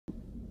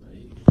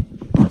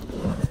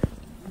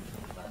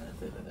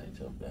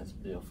That's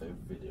your favorite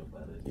video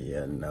about it.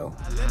 Yeah, no.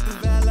 I lift the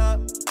veil up,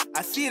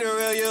 I see the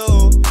real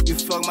you. You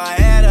fuck my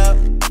head up,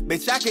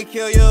 bitch, I could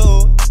kill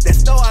you.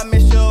 That's though I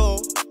miss you,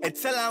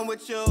 until I'm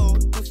with you.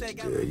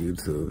 Good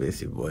YouTube,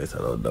 it's your boy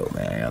Cello Dope,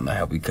 man. Y'all know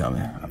how we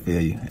coming. I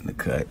feel you in the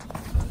cut.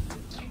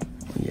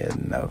 Yeah,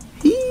 no.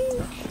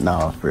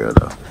 No, for real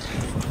though.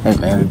 Hey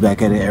man, we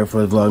back at it. Air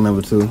Force vlog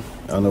number 2.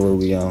 I don't know where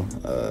we on.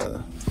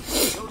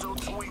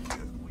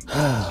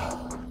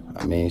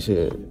 I mean,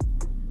 shit.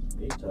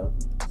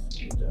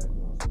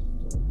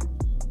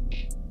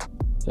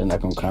 They're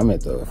not gonna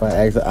comment though. If I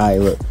ask, alright,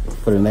 look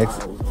for the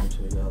next. I was gonna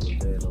tell y'all the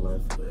day in the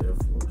life of the Air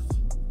Force.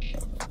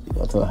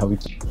 Y'all tell how we.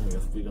 I'm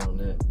gonna speak on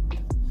that.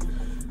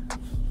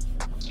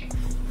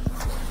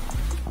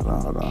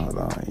 Hold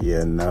on.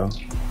 Yeah, no.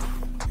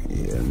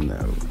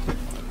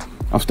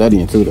 I'm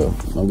studying too though.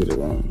 Don't get it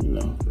wrong, you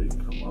know. So you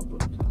can come up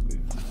with a topic.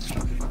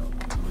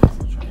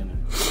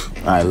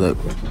 Alright, look.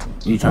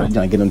 You trying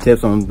to get them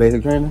tips on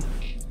basic training?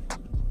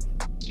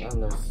 Not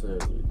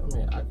necessarily. I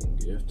mean, I can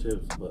give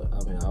tips, but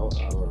I mean, I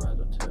would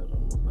rather tell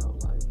them about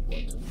like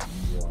what to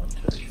want to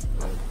take.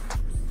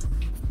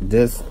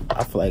 This,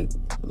 I feel like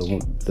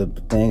the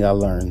thing I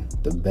learned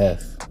the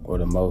best or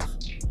the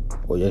most,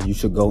 or yes, you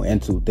should go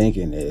into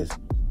thinking is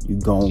you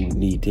gonna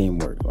need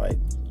teamwork. Like,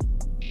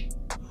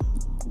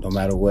 no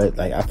matter what,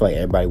 like I feel like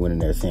everybody went in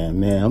there saying,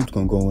 "Man, I'm just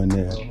gonna go in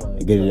there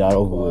and get it all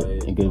over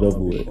with and get it over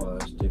with."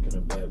 Stick in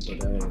the back, but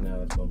that ain't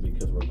now. It's gonna be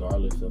because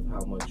regardless of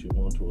how much you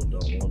want to or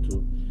don't want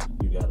to,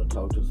 you gotta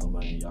talk to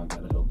somebody. And y'all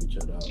gotta help each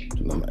other out.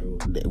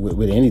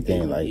 With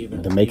anything, like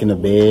the making the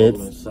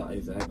beds,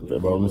 the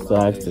rolling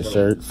socks, the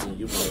shirts.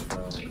 You might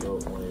find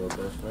one of your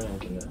best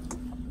friends,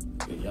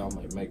 and y'all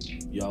might make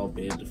y'all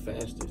bed the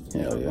fastest.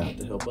 Hell yeah. Have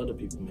to help other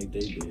people make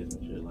their beds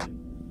and shit like.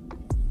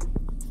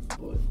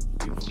 But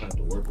you don't have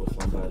to work with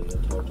somebody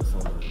or talk to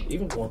somebody.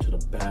 Even going to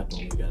the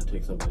bathroom, you gotta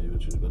take somebody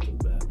with you to go to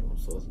the bathroom.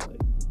 So it's like,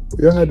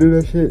 y'all had to do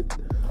that shit.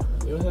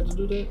 You don't have to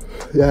do that.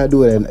 Y'all had to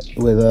do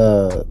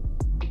it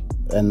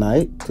at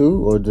night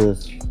too, or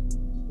just?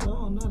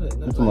 No, not at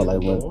night. I'm talking about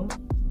like when.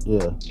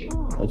 Yeah.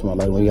 I'm talking about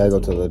like when you gotta go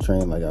to the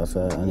train, like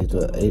outside. I need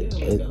to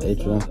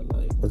atrium.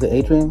 Was it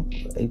atrium?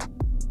 You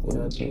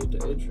gotta take the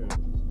atrium.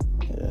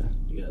 Yeah.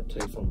 You gotta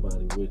take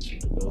somebody with you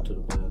to go to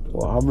the bathroom.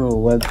 Well, I remember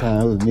one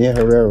time it was me and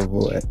Herrera,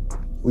 boy.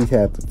 We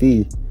had to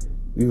pee.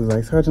 We was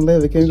like, Sergeant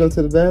Levy, can you go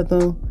to the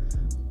bathroom?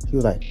 He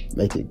was like,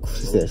 make it.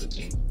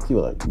 She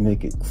was like,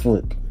 make it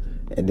quick.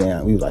 And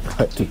then we was like,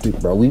 hut 2, 3,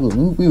 bro. We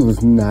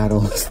was not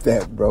on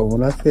step, bro.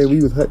 When I said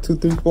we was hut 2,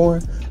 3, 4,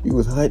 we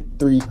was hut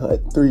 3.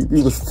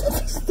 We was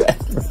step,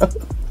 bro.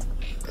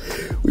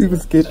 We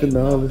was skipping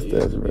all the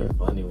steps, bro. It's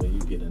funny when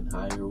you get in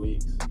higher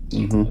weeks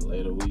and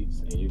later weeks,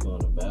 and you go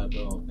in the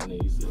bathroom, and then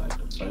you see like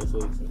the first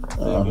weeks and the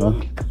second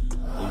week.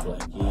 You be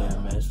like, yeah,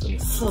 man, it's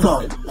finna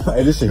suck.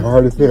 Like, this shit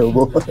hard as hell,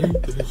 boy.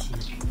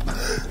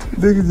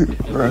 Niggas,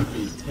 bro. You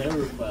be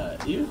terrified.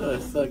 Even though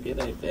it suck,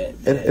 it ain't that.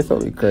 It's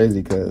only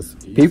crazy because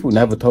people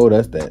never told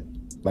us that.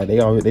 Like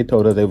they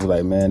told us, they was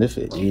like, man, this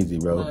shit easy,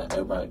 bro. Man,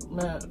 everybody, I'm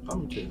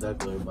gonna tell you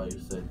exactly what everybody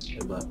said.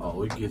 Everybody,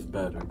 oh, it gets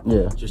better.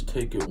 Yeah. Just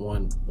take it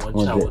one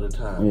chow at a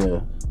time.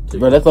 Yeah.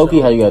 Bro, that's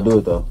okay how you gotta do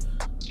it though.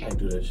 I ain't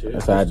do that shit.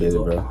 That's how I did it,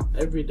 bro.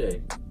 Every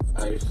day,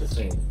 I used to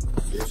sing,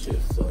 this shit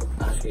suck.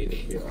 I hate it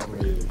here. I'm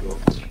ready to go.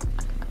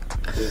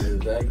 This is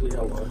exactly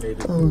how I made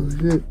it. Oh,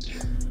 shit.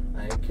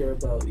 I ain't care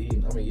about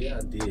eating. I mean, yeah,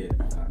 I did.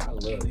 I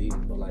love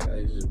eating, but like, I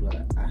used to just be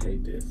like, I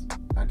hate this.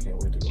 I can't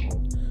wait to go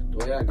home. The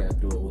way I got to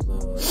do it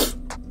was,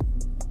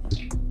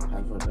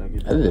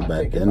 I did it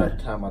by dinner. By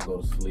the time I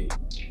go to sleep,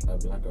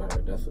 I'd be like, all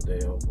right, that's a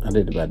day over. I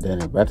did it by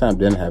dinner. By the time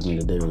dinner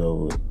happened, the day was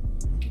over with.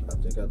 I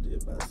think I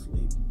did by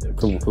sleep.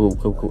 Cool.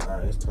 All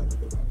right, it's time to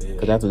go to bed.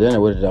 Because after dinner,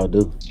 what did y'all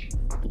do?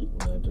 You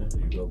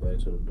go back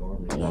to the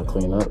dorm. And y'all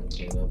clean up.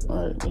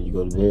 All right, then you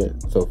go to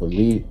bed. So for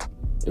me,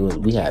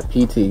 we had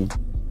PT,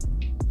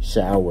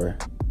 shower,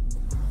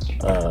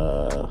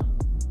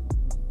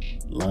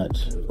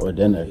 lunch, or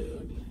dinner.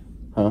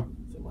 Huh?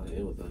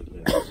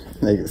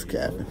 Niggas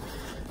capping.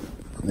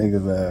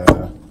 Niggas,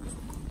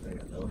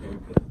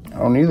 I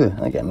don't either.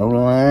 I got no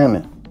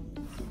alignment.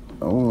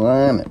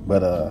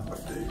 But,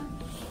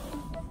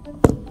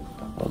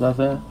 what was I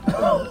saying?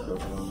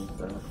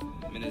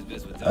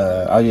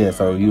 Oh yeah,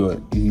 so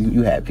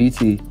you had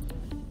PT,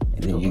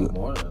 and then you.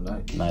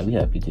 Nah, we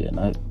had PT at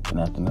night, in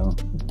the afternoon.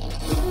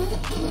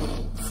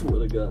 Swear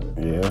to God.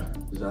 Yeah.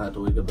 Did I have to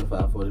wake up at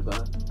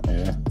 5:45?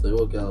 Yeah. So you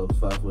woke out at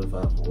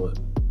 5:45 for what?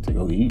 To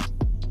go eat.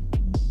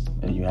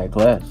 And you had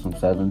class from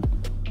 7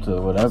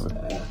 to whatever.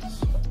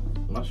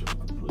 My shit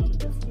was completely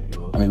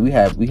different. I mean, we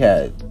had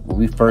when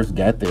we first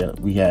got there,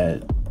 we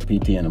had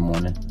PT in the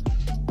morning,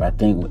 but I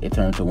think it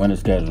turned to winter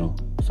schedule,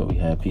 so we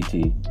had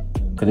PT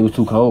because it was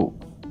too cold,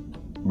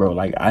 bro.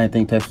 Like I didn't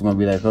think Texas was gonna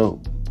be that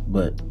cold,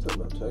 but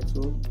Talking about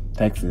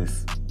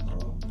Texas,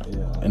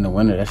 yeah. In the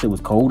winter, that shit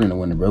was cold in the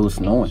winter, bro. It was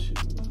snowing.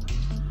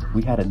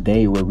 We had a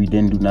day where we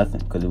didn't do nothing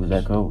because it was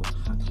that cold.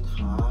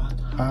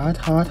 Hot,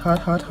 hot, hot,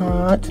 hot,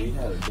 hot. We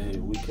had a day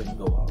we couldn't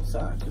go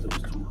outside because it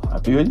was too hot. I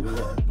feel you. We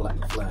had a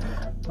black flag.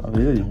 I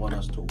feel you. They want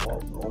us to walk.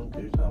 The only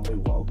period of time we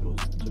walked was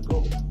to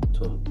go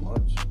to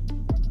lunch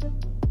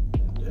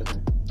and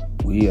dinner.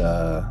 We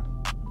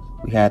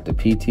had the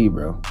PT,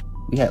 bro.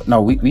 We had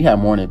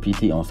morning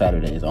PT on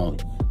Saturdays only.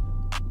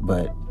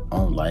 But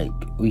on like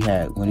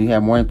when you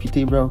had morning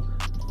PT, bro,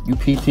 you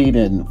PT'd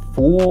in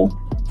full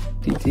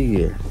PT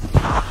here.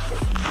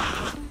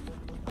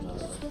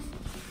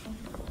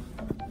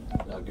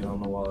 Y'all get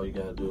on the wall, you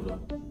gotta do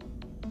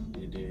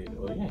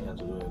you ain't have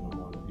to do it in the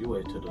morning. You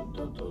wait till the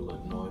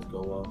little noise go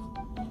off,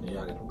 and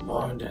y'all gotta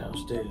run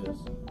downstairs.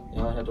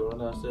 Y'all had to run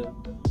downstairs?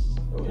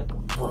 We had to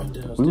run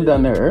downstairs. We were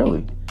down there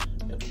early.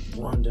 You had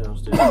to run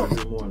downstairs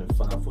every morning,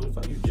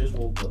 5:45. You just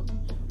woke up.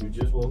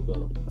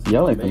 So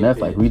y'all ain't finesse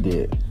like we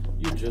did.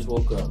 You just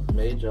woke up,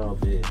 made y'all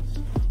beds,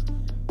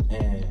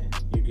 and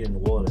you getting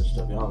water and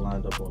stuff. Y'all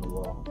lined up on the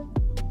wall.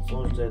 As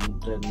soon as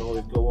that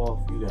noise go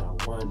off, you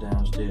gotta run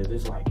downstairs.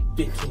 There's like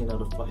 15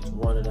 other fights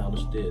running down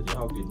the stairs.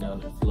 Y'all get down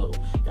there slow.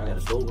 Y'all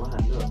gotta go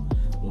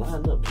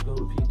line up to go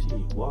to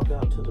PT. Walk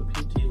out to the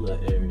PT little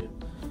area.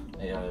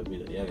 And y'all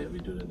gotta be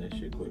doing that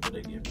shit quick, but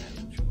they get mad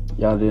at you.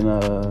 Y'all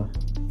didn't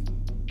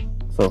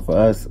so for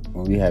us,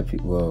 when we had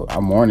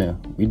our morning,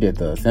 we did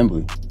the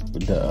assembly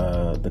with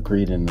the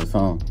creed and the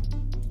song.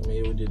 I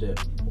mean, we did that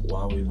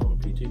while we was on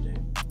the PT thing.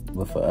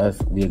 But for us,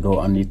 we'd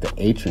go underneath the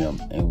atrium,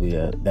 and we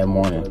that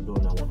morning. We started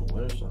doing that when the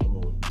winter started. I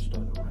remember when it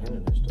started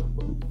raining and stuff,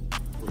 but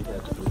we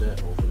had to do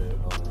that over there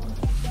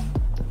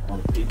on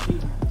the PT.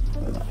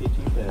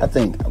 Pad. I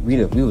think we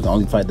was the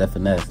only fight that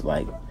finesse.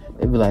 Like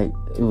it'd be like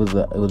it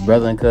was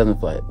brother and cousin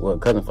fight. Well,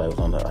 cousin fight was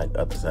on the like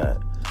other side,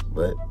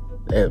 but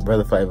that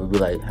brother fight would be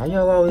like, how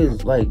y'all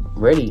always like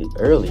ready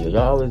early?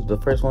 Y'all always the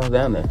first ones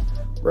down there,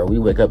 bro. We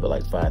wake up at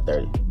like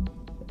 5:30,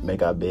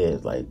 make our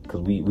beds like,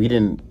 cause we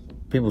didn't.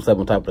 People slept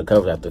on top of the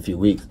covers after a few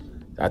weeks.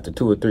 After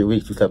 2 or 3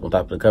 weeks, we slept on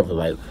top of the covers.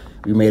 Like,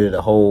 we made it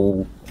a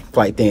whole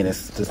flight thing to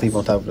sleep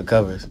on top of the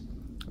covers.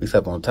 We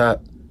slept on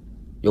top.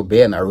 Your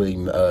bed not really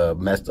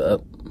messed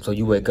up. So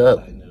you wake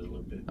up,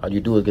 all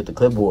you do is get the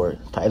clipboard,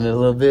 tighten it a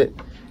little bit,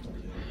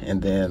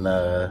 and then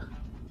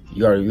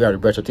you already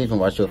brush your teeth and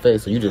wash your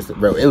face. So you just,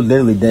 bro, it was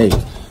literally days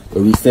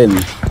where we sitting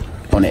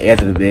on the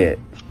edge of the bed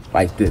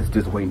like this,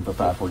 just waiting for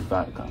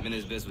 5:45 to come.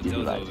 You be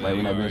like, wait,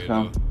 when that bitch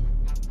come,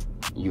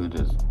 you would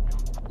just...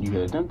 You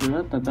hear dun, dun,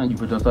 dun, dun, dun, you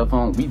put your stuff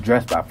on. We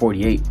dressed by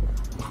 48.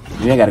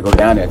 You ain't got to go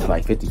down there to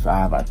like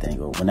 55, I think,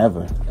 or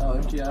whenever. Oh,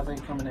 MTIs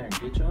ain't coming there and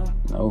get y'all?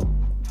 No.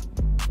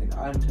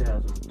 Like,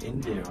 MTIs was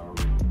in there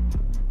already.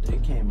 They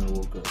came and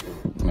woke up.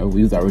 No,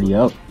 we was already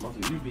up.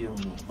 You be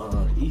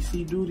on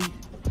EC duty?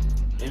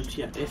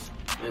 MTI,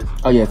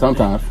 oh, yeah,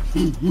 sometimes.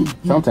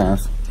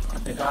 Sometimes. I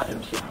think our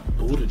MTI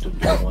booted the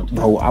door one time.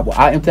 Bro, our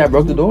MTI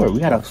broke the door.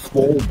 We had a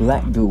swole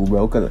black dude,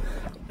 bro, because...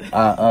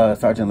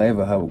 Sergeant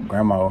Leva, her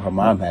grandma or her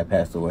mom had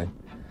passed away,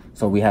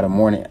 so we had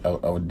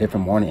a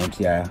different morning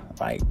MTI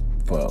like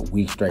for a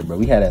week straight, bro.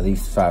 We had at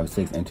least 5 or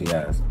 6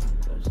 MTIs.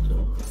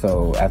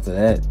 So after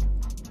that,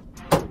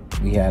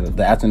 we had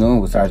the afternoon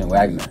with Sergeant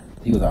Wagner.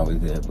 He was always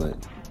there, but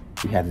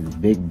we had this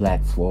big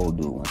black swole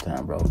dude one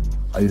time, bro.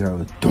 All you heard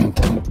was doom,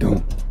 doom,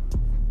 doom,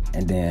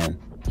 and then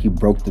he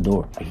broke the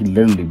door. Like, he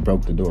literally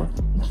broke the door.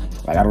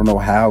 Like, I don't know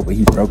how, but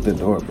he broke the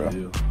door,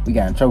 bro. We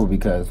got in trouble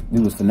because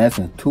we was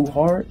finessing too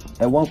hard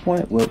at one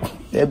point. Well,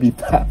 it'd be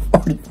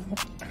 5:45.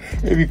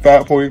 It'd be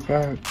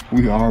 5:45.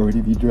 We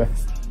already be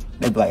dressed.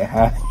 They'd be like,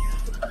 hi.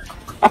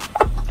 I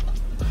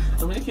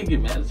mean, they can't get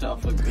mad at y'all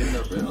for getting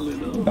up early,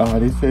 though. No,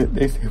 they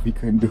said we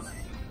couldn't do it.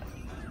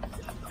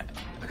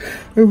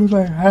 It was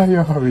like, how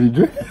y'all already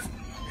dressed?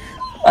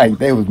 Like,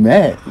 they was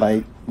mad.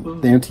 Like,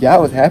 the MTI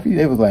was happy.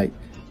 They was like,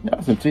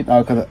 y'all some cheating.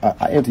 Oh, because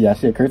I MTI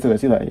shit cursed her.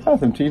 She like, y'all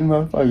some cheating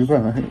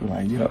motherfuckers.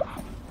 Like, yo.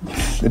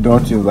 The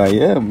daughter was like,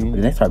 yeah, man.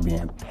 They start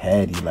being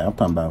petty. Like, I'm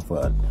talking about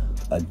for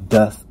a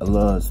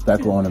little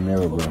speckle on the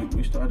mirror, bro.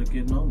 We started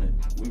getting on it.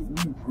 We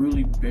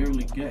really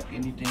barely got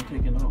anything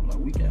taken off. Like,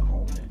 we got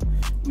on it.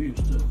 We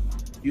used to,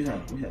 we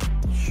had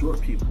short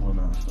people on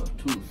our stuff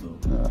too,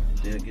 so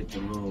they'll get the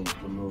little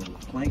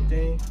plank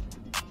thing,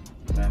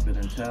 wrap it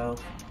in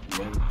towels,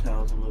 wet the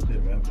towels a little bit,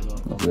 wrap it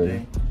up,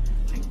 thing,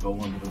 and go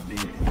under the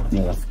bed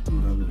and like,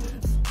 scoot under there,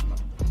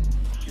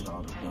 like, get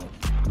all the dust.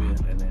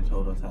 And they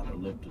told us how to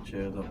lift the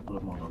chairs up,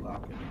 put them on the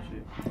locker and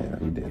shit. Yeah,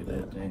 we did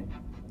that. Thing.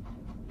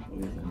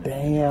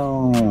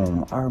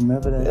 Damn, I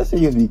remember that. That shit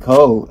used to be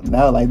cold.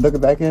 Now, like, looking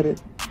back at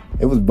it,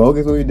 it was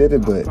bogus when we did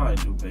it, but... I'd probably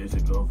do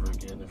basic over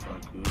again if I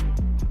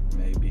could,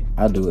 maybe.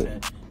 I'll do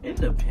it. It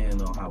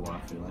depends on how I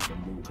feel like the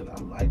move, because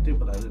I liked it,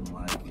 but I didn't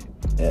like it.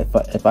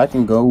 If I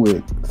can go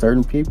with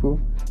certain people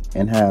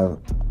and have...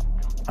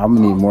 I'm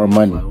gonna need more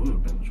money. Like, we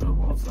would've been in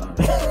trouble, I'm sorry.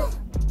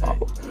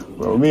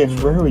 Bro, me and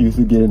Sherry used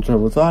to get in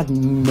trouble, so I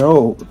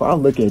know if I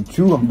look at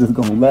you, I'm just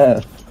gonna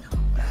laugh.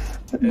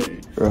 Hey,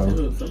 bro.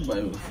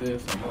 Somebody would have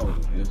said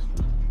something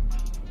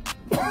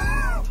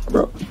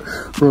else.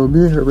 Bro, me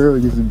and Herrera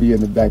used to be in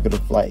the back of the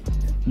flight,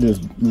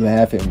 just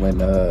laughing when,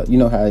 you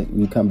know how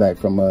you come back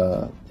from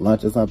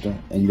lunch or something,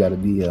 and you gotta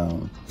be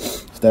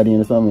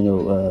studying or something,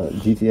 your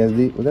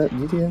GTSD. Was that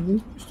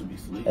GTSD? Used to be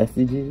sleep.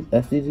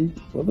 SCG?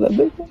 What was that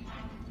big one?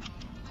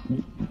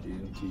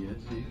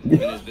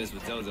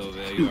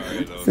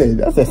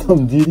 BMT. I said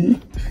something GD. You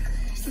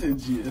said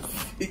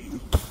GSC.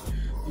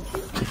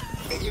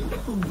 You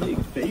got big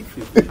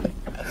faces.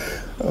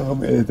 Oh, I'm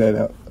gonna edit that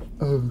out.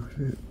 Oh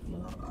shit. No,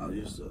 I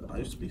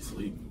used to be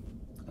asleep.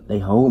 They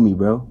hold me,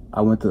 bro.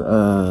 I went to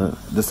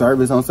the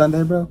service on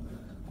Sunday, bro.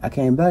 I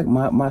came back,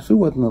 my shoe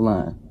wasn't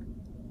aligned.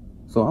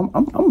 So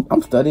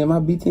I'm studying my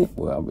BT.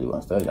 Well, I really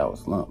wasn't studying, I was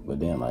slumped. But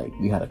then like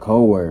we had a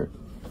code word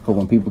for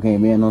when people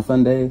came in on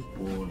Sundays.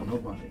 Boy,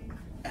 nobody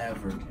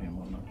ever came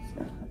on us.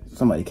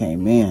 Somebody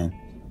came in.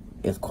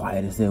 It's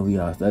quiet as hell. We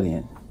all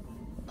studying.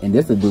 And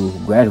this the dude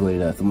who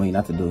graduated us. I mean,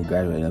 not the dude who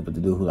graduated us, but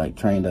the dude who like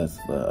trained us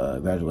for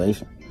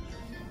graduation.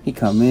 He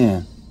come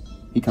in.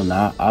 He come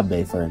to our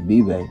bay first,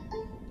 B bay.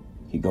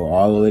 He go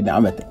all the way down.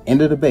 I'm at the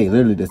end of the bay,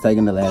 literally the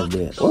second to last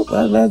bed. Oh,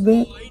 last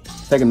bed?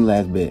 Second to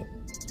last bed.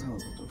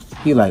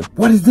 He like,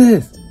 what is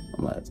this?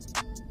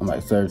 I'm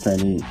like, sir,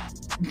 trainee,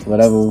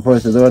 whatever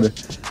first his order.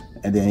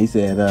 And then he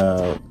said,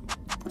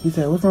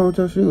 what's wrong with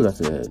your shoes? I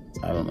said,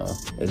 I don't know.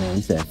 And then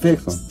he said,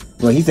 fix them.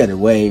 Well, he said it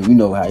way, you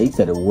know how he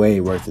said it way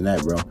worse than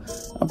that, bro.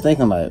 I'm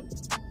thinking like,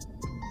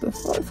 the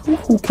fuck,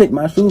 who kicked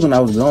my shoes when I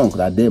was gone? Because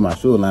I did my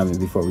shoe alignment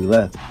before we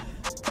left.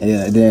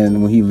 And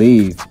then when he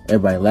leaves,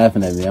 everybody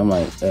laughing at me. I'm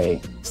like,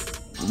 hey,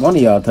 one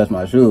of y'all touched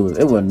my shoes.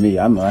 It wasn't me.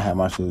 I know I had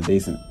my shoes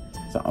decent.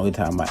 It's the only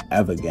time I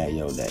ever got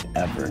yelled at,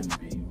 ever.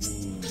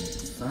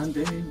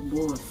 Sunday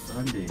was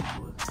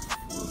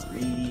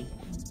 3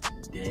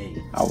 days.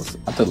 I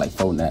took like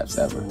 4 naps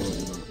ever. Boy.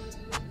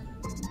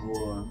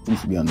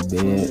 Used to be on the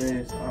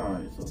bed.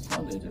 Alright, so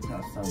Sunday just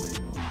how Sunday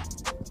goes.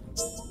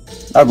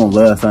 I'm gonna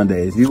love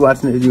Sundays. You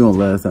watching this, you gonna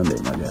love Sunday,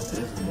 my guy.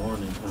 It's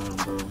morning time,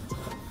 bro.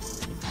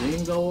 If they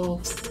didn't go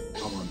off,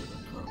 I'm under the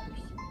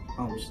covers.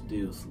 I'm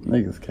still asleep.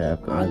 Niggas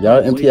cap.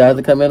 Y'all MTIs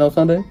to come in on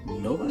Sunday?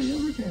 Nobody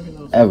ever came in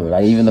on Sunday. Ever?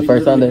 Like even the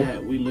first Sunday?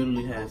 We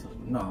literally had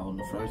no,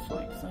 the first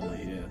like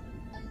Sunday, yeah.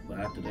 But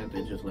after that,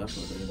 they just left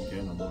us. They didn't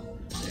care no more.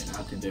 I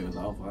think they was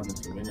off.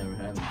 Honestly, we never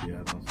had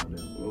MTIs on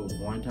Sunday. Well,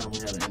 one time we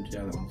had an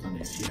MTI on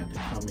Sunday. She had to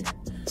come in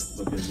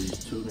because these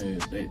two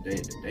niggas,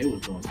 they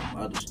was doing some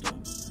other stuff.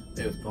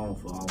 They was gone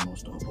for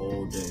almost a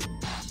whole day.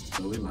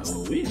 So we like,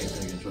 well, we ain't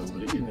gonna get in trouble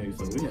with these niggas,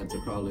 so we had to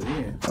call it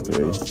in. So we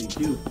called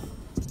CQ.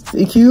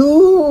 CQ!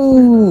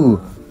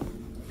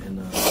 And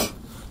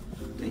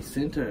they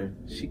sent her.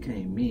 She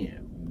came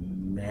in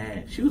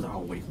mad. She was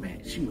always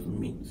mad. She was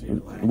mean. She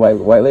was like,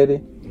 White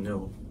lady?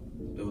 No.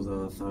 It was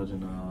a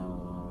Sergeant, I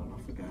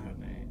forgot her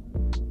name.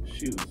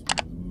 She was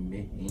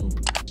mean.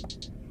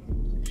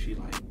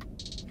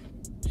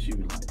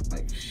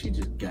 She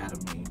just got a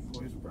mean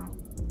voice, bro.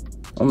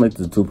 I'll make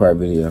this a 2-part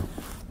video.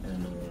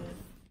 And,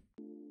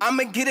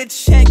 I'ma get a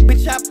check,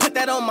 bitch, I put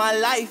that on my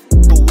life.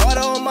 Put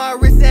water on my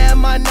wrist and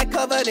my neck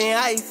covered in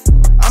ice.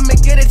 I'ma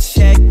get a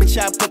check, bitch,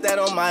 I put that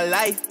on my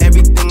life.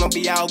 Everything gonna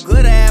be all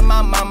good, I had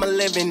my mama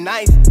living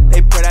nice.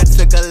 They put I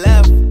took a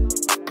left,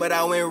 but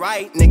I went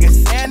right.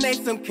 Niggas saying they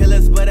some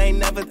killers, but they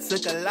never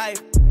took a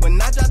life.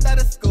 When I dropped out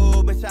of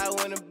school, bitch, I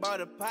went and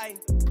bought a pipe.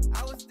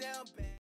 I was down bad.